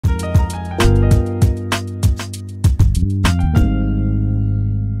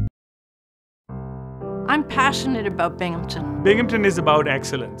passionate about Binghamton. Binghamton is about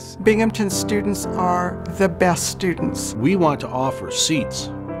excellence. Binghamton students are the best students. We want to offer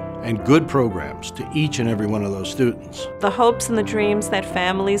seats and good programs to each and every one of those students. The hopes and the dreams that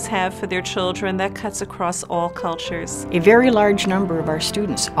families have for their children, that cuts across all cultures. A very large number of our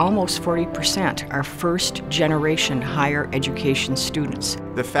students, almost 40%, are first-generation higher education students.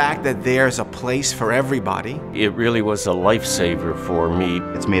 The fact that there's a place for everybody. It really was a lifesaver for me.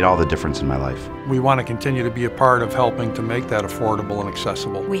 It's made all the difference in my life. We want to continue to be a part of helping to make that affordable and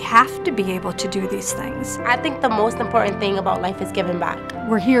accessible. We have to be able to do these things. I think the most important thing about life is giving back.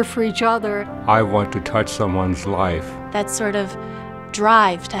 We're here for each other. I want to touch someone's life. That sort of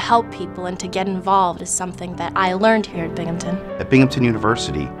drive to help people and to get involved is something that I learned here at Binghamton. At Binghamton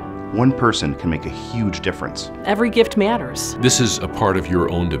University, one person can make a huge difference. Every gift matters. This is a part of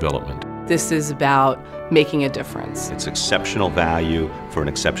your own development. This is about making a difference. It's exceptional value for an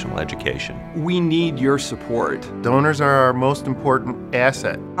exceptional education. We need your support. Donors are our most important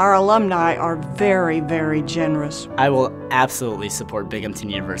asset. Our alumni are very, very generous. I will absolutely support Binghamton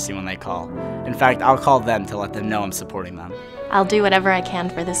University when they call. In fact, I'll call them to let them know I'm supporting them. I'll do whatever I can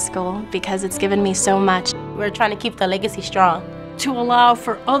for this school because it's given me so much. We're trying to keep the legacy strong. To allow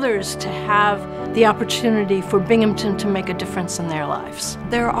for others to have the opportunity for Binghamton to make a difference in their lives.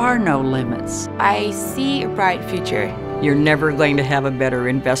 There are no limits. I see a bright future. You're never going to have a better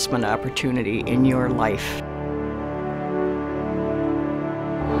investment opportunity in your life.